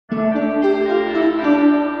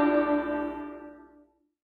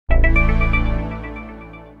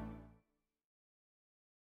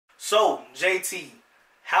So, JT,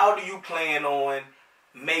 how do you plan on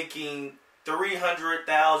making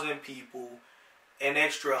 300,000 people an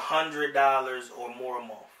extra $100 or more a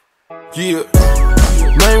month? Yeah,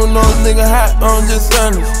 name no nigga hot, I'm just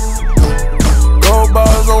honest. Gold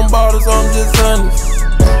bars on bottles, I'm just honest.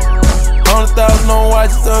 100,000 on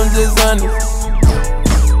watches, I'm just honest.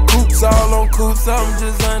 Coops all on coops, I'm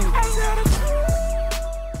just honest.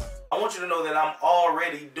 I want you to know that I'm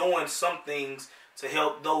already doing some things to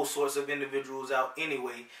help those sorts of individuals out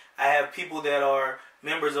anyway. I have people that are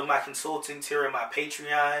members of my consulting tier in my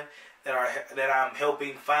Patreon that I'm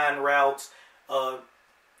helping find routes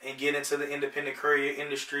and get into the independent courier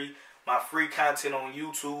industry. My free content on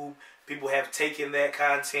YouTube, people have taken that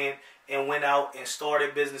content and went out and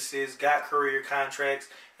started businesses, got courier contracts,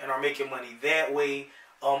 and are making money that way.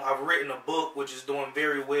 I've written a book which is doing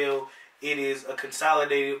very well. It is a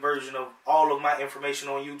consolidated version of all of my information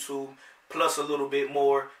on YouTube, plus a little bit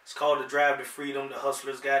more. It's called The Drive to Freedom, The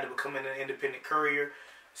Hustler's Guide to Becoming an Independent Courier.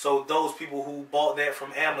 So those people who bought that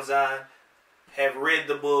from Amazon have read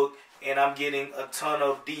the book, and I'm getting a ton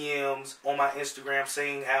of DMs on my Instagram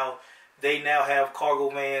saying how they now have cargo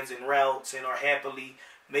vans and routes and are happily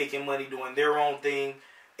making money doing their own thing.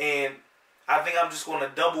 And I think I'm just going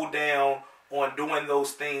to double down on doing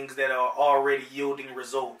those things that are already yielding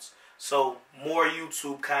results. So more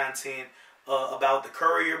YouTube content about the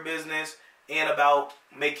courier business and about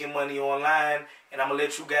making money online. And I'm going to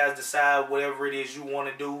let you guys decide whatever it is you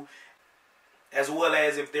want to do. As well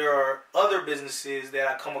as if there are other businesses that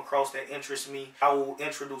I come across that interest me, I will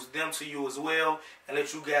introduce them to you as well and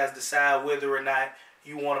let you guys decide whether or not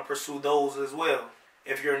you want to pursue those as well.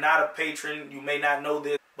 If you're not a patron, you may not know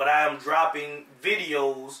this, but I am dropping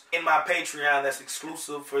videos in my Patreon that's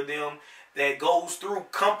exclusive for them that goes through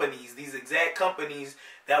companies, these exact companies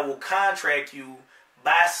that will contract you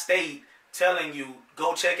by state telling you,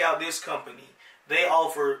 go check out this company. They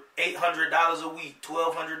offer $800 a week,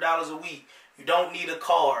 $1,200 a week. You don't need a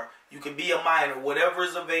car. You can be a minor. Whatever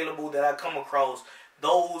is available that I come across,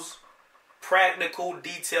 those practical,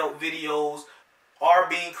 detailed videos are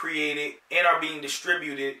being created and are being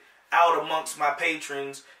distributed out amongst my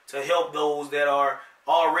patrons to help those that are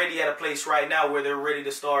already at a place right now where they're ready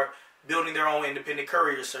to start building their own independent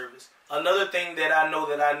courier service. Another thing that I know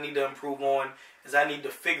that I need to improve on is I need to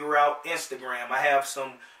figure out Instagram. I have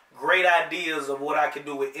some great ideas of what I can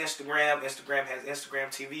do with Instagram. Instagram has Instagram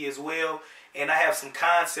TV as well. And I have some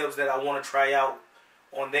concepts that I want to try out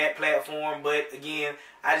on that platform. But again,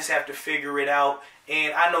 I just have to figure it out.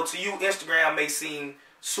 And I know to you, Instagram may seem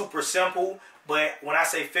super simple. But when I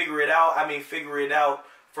say figure it out, I mean figure it out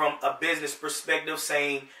from a business perspective,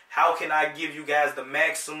 saying how can I give you guys the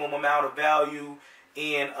maximum amount of value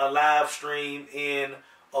in a live stream, in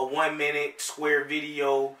a 1-minute square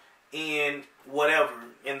video, in whatever,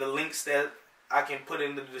 in the links that I can put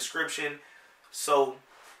in the description. So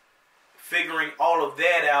figuring all of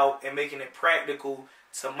that out and making it practical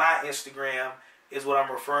to my Instagram is what I'm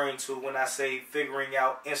referring to when I say figuring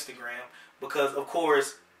out Instagram. Because of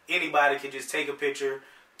course anybody can just take a picture,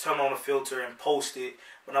 turn on a filter and post it.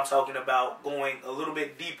 But I'm talking about going a little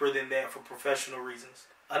bit deeper than that for professional reasons.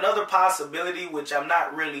 Another possibility, which I'm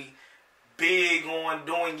not really big on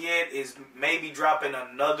doing yet, is maybe dropping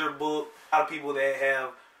another book. A lot of people that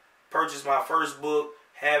have purchased my first book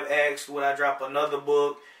have asked would I drop another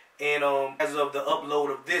book. And as of the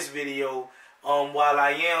upload of this video, while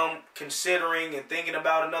I am considering and thinking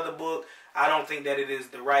about another book, I don't think that it is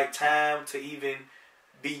the right time to even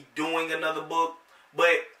be doing another book.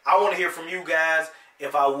 But I want to hear from you guys.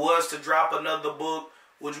 If I was to drop another book,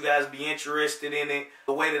 would you guys be interested in it?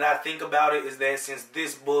 The way that I think about it is that since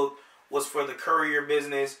this book was for the courier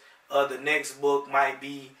business, the next book might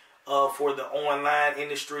be for the online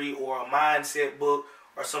industry or a mindset book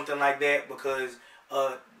or something like that, because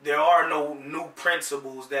there are no new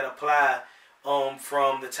principles that apply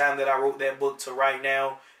from the time that I wrote that book to right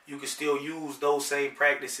now. You can still use those same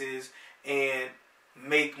practices and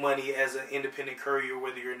make money as an independent courier,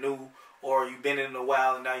 whether you're new or you've been in it a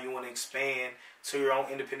while and now you want to expand to your own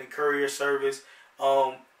independent courier service.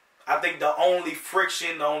 I think the only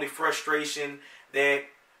friction, the only frustration that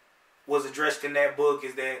was addressed in that book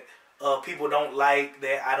is that people don't like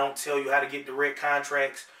that I don't tell you how to get direct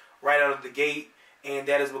contracts right out of the gate. And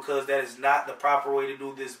that is because that is not the proper way to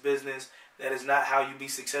do this business. That is not how you be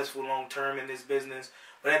successful long term in this business.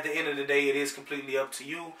 But at the end of the day, it is completely up to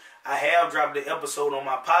you. I have dropped an episode on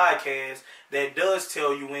my podcast that does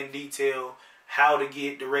tell you in detail how to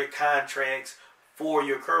get direct contracts for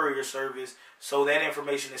your courier service. So that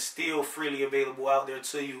information is still freely available out there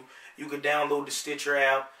to you. You can download the Stitcher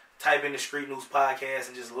app, type in the Street News Podcast,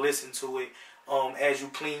 and just listen to it. as you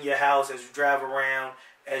clean your house, as you drive around,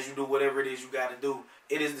 as you do whatever it is you got to do.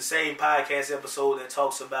 It is the same podcast episode that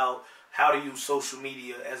talks about how to use social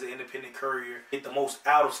media as an independent courier. Get the most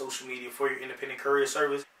out of social media for your independent courier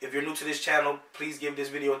service. If you're new to this channel, please give this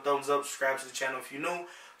video a thumbs up. Subscribe to the channel if you're new.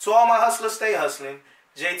 To all my hustlers, stay hustling.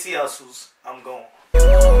 JT Hustles, I'm gone.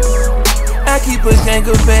 I keep a gang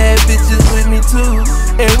of bad bitches with me too,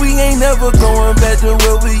 and we ain't never going back to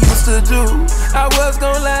what we used to do. I was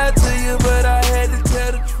gonna lie to you, but I